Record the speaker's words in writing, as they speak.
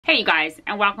Hey you guys,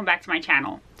 and welcome back to my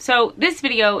channel. So this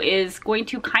video is going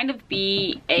to kind of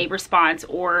be a response,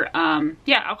 or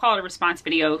yeah, I'll call it a response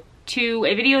video to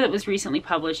a video that was recently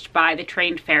published by the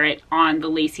Trained Ferret on the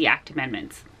Lacey Act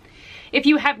Amendments. If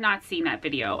you have not seen that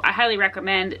video, I highly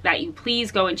recommend that you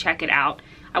please go and check it out.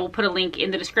 I will put a link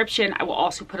in the description. I will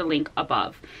also put a link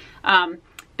above.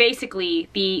 Basically,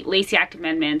 the Lacey Act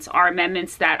Amendments are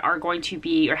amendments that are going to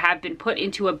be or have been put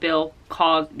into a bill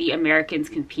called the Americans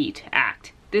Compete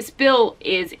Act. This bill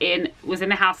was in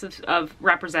the House of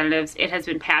Representatives. It has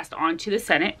been passed on to the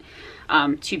Senate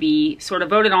to be sort of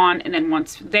voted on, and then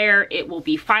once there, it will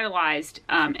be finalized,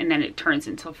 and then it turns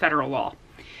into federal law.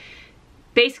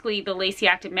 Basically, the Lacey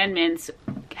Act Amendments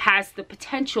has the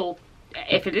potential,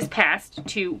 if it is passed,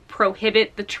 to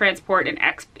prohibit the transport and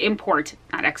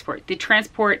the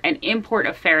transport and import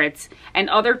of ferrets and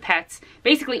other pets,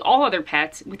 basically all other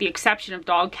pets, with the exception of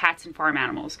dog, cats, and farm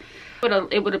animals.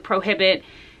 It would prohibit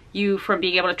you from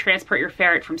being able to transport your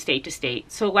ferret from state to state.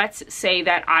 So let's say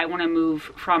that I want to move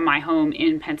from my home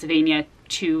in Pennsylvania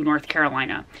to North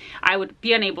Carolina. I would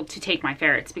be unable to take my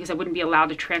ferrets because I wouldn't be allowed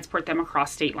to transport them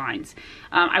across state lines.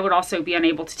 I would also be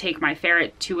unable to take my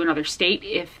ferret to another state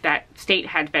if that state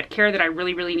had vet care that I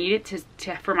really needed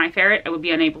for my ferret. I would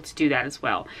be unable to do that as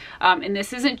well. And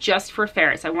this isn't just for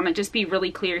ferrets. I want to just be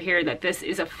really clear here that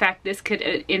this could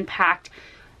impact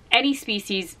any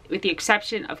species with the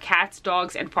exception of cats,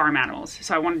 dogs, and farm animals.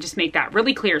 So I want to just make that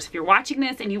really clear. So if you're watching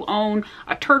this and you own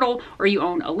a turtle, or you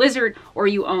own a lizard, or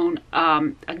you own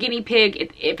a guinea pig,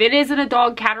 if it isn't a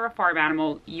dog, cat, or a farm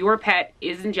animal, your pet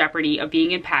is in jeopardy of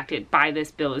being impacted by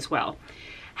this bill as well.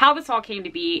 How this all came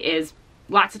to be is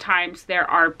lots of times there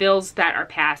are bills that are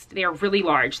passed. They are really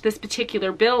large. This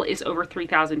particular bill is over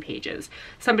 3,000 pages.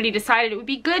 Somebody decided it would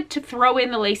be good to throw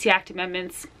in the Lacey Act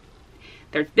Amendments.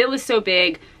 Their bill is so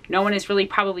big, no one is really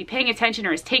probably paying attention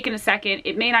or has taken a second.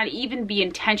 It may not even be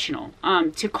intentional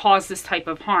to cause this type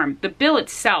of harm. The bill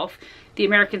itself, the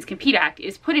Americans Compete Act,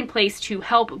 is put in place to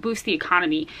help boost the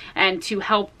economy and to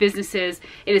help businesses.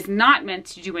 It is not meant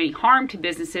to do any harm to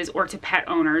businesses or to pet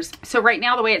owners. So right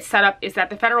now the way it's set up is that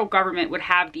the federal government would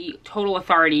have the total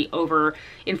authority over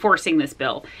enforcing this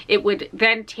bill. It would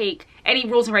then take any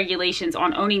rules and regulations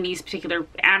on owning these particular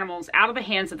animals out of the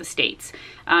hands of the states,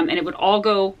 and it would all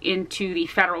go into the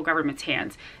federal government's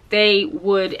hands. They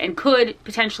would and could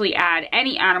potentially add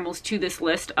any animals to this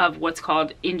list of what's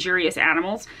called injurious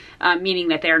animals, meaning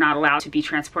that they're not allowed to be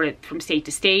transported from state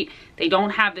to state. They don't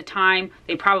have the time.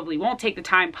 They probably won't take the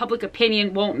time. Public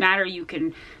opinion won't matter. You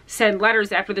can send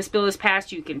letters after this bill is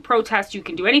passed. You can protest. You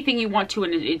can do anything you want to,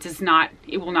 and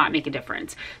it will not make a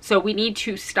difference. So we need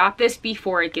to stop this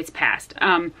before it gets passed.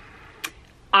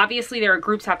 Obviously, there are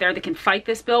groups out there that can fight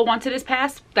this bill once it is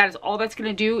passed. That is all that's going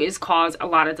to do is cause a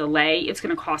lot of delay. It's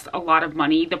going to cost a lot of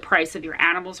money. The price of your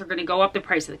animals are going to go up. The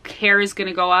price of the care is going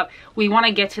to go up. We want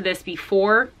to get to this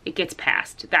before it gets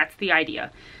passed. That's the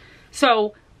idea.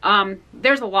 So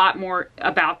there's a lot more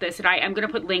about this, and I am going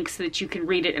to put links so that you can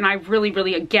read it. And I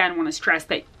really, again, want to stress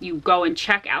that you go and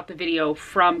check out the video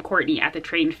from Courtney at the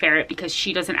Trained Ferret, because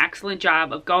she does an excellent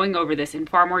job of going over this in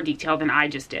far more detail than I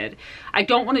just did. I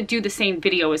don't want to do the same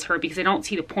video as her because I don't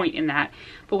see the point in that.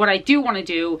 But what I do want to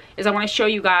do is I want to show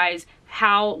you guys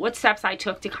what steps I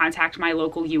took to contact my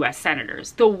local U.S.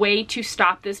 senators. The way to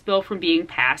stop this bill from being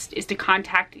passed is to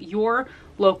contact your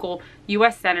local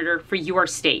U.S. senator for your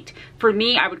state. For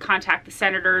me, I would contact the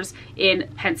senators in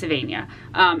Pennsylvania,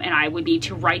 and I would need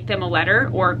to write them a letter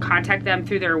or contact them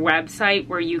through their website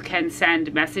where you can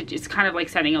send message. It's kind of like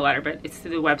sending a letter, but it's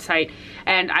through the website,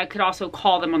 and I could also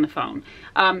call them on the phone.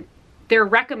 They're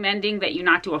recommending that you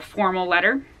not do a formal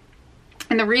letter.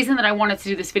 And the reason that I wanted to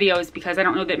do this video is because I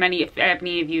don't know that if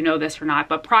any of you know this or not,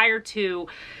 but prior to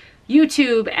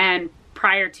YouTube and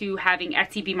prior to having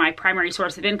Etsy be my primary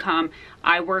source of income,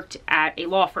 I worked at a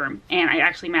law firm, and I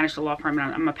actually managed a law firm,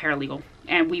 and I'm a paralegal,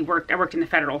 and I worked in the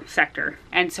federal sector.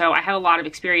 And so I have a lot of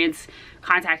experience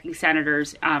contacting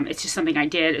senators. It's just something I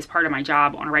did as part of my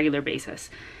job on a regular basis.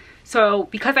 So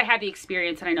because I had the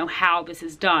experience and I know how this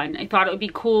is done, I thought it would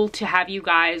be cool to have you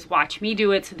guys watch me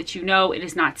do it so that you know it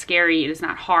is not scary, it is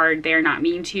not hard, they're not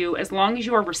mean to you. As long as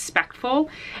you are respectful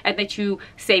and that you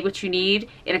say what you need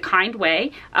in a kind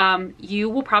way, you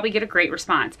will probably get a great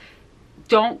response.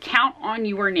 Don't count on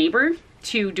your neighbor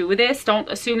to do this. Don't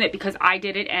assume that because I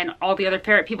did it and all the other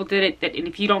ferret people did it, that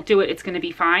if you don't do it, it's going to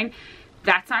be fine.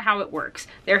 That's not how it works.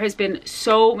 There has been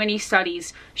so many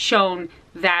studies shown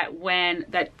that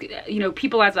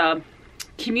people as a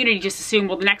community just assume,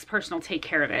 well, the next person will take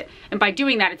care of it. And by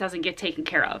doing that, it doesn't get taken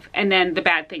care of. And then the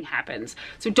bad thing happens.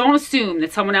 So don't assume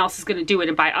that someone else is going to do it.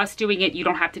 And by us doing it, you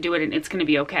don't have to do it and it's going to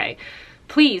be okay.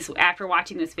 please, after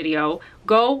watching this video,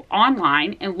 go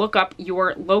online and look up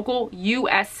your local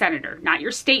U.S. senator, not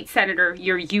your state senator,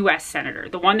 your U.S. senator,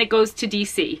 the one that goes to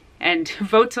D.C. and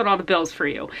votes on all the bills for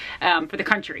you, for the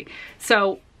country.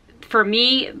 So for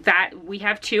me, that we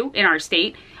have 2 in our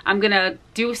state. I'm gonna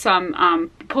do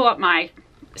some, pull up my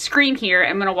screen here.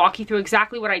 I'm gonna walk you through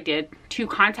exactly what I did to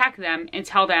contact them and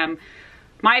tell them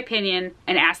my opinion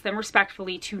and ask them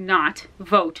respectfully to not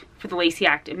vote for the Lacey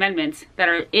Act amendments that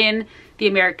are in the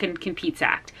American Competes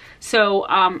Act. So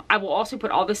I will also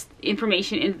put all this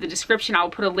information in the description. I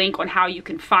will put a link on how you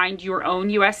can find your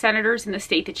own U.S. senators in the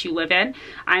state that you live in.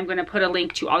 I'm going to put a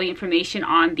link to all the information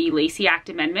on the Lacey Act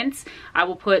amendments. I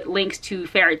will put links to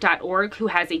Ferret.org, who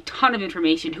has a ton of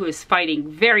information, who is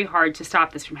fighting very hard to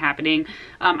stop this from happening.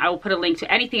 I will put a link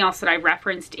to anything else that I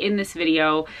referenced in this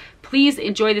video. Please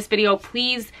enjoy this video.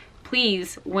 Please,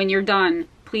 when you're done,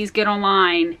 please get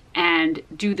online and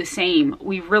do the same.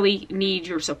 We really need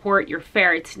your support. Your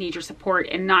ferrets need your support,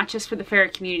 and not just for the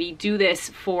ferret community. Do this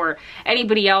for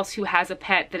anybody else who has a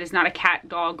pet that is not a cat,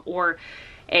 dog, or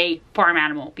a farm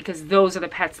animal, because those are the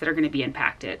pets that are going to be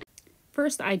impacted.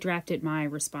 First, I drafted my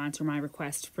response or my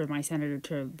request for my senator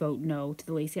to vote no to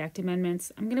the Lacey Act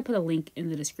amendments. I'm going to put a link in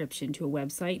the description to a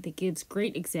website that gives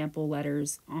great example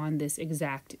letters on this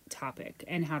exact topic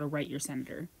and how to write your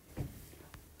senator.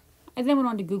 I then went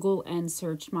on to Google and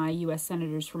searched my U.S.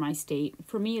 senators for my state.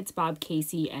 For me, it's Bob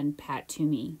Casey and Pat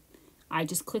Toomey. I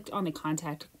just clicked on the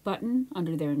contact button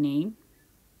under their name,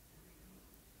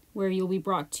 where you'll be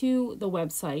brought to the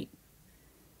website.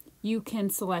 You can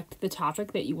select the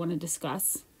topic that you want to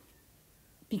discuss.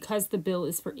 Because the bill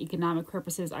is for economic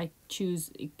purposes, I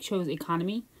chose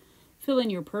economy. Fill in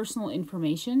your personal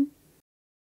information.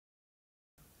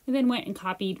 And then went and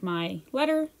copied my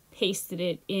letter, pasted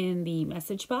it in the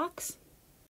message box.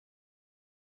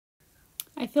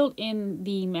 I filled in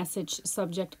the message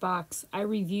subject box. I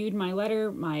reviewed my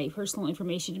letter, my personal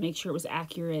information to make sure it was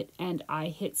accurate, and I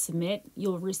hit submit.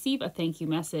 You'll receive a thank you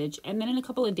message, and then in a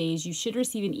couple of days you should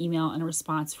receive an email and a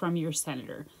response from your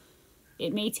senator.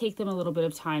 It may take them a little bit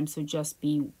of time, so just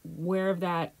be aware of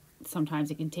that.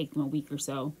 Sometimes it can take them a week or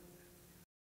so.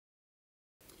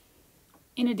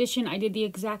 In addition, I did the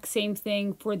exact same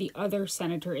thing for the other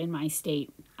senator in my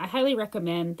state. I highly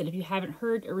recommend that if you haven't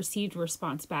heard or received a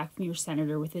response back from your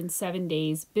senator within 7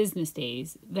 days, business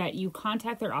days, that you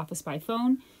contact their office by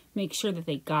phone, make sure that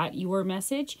they got your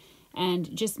message,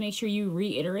 and just make sure you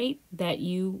reiterate that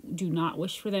you do not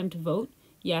wish for them to vote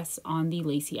yes on the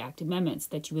Lacey Act amendments,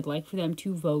 that you would like for them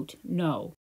to vote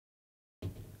no.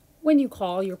 When you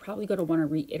call, you're probably going to want to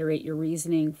reiterate your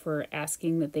reasoning for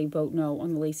asking that they vote no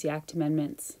on the Lacey Act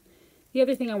amendments. The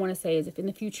other thing I want to say is if in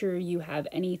the future you have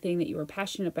anything that you are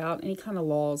passionate about, any kind of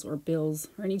laws or bills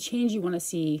or any change you want to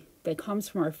see that comes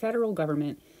from our federal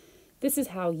government, this is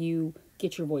how you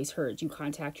get your voice heard. You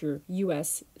contact your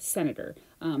U.S. senator.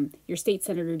 Your state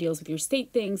senator deals with your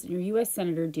state things, and your U.S.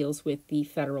 senator deals with the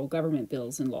federal government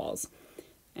bills and laws.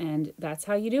 And that's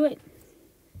how you do it.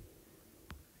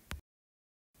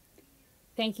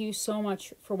 Thank you so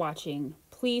much for watching.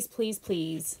 Please, please,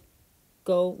 please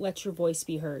go let your voice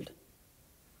be heard.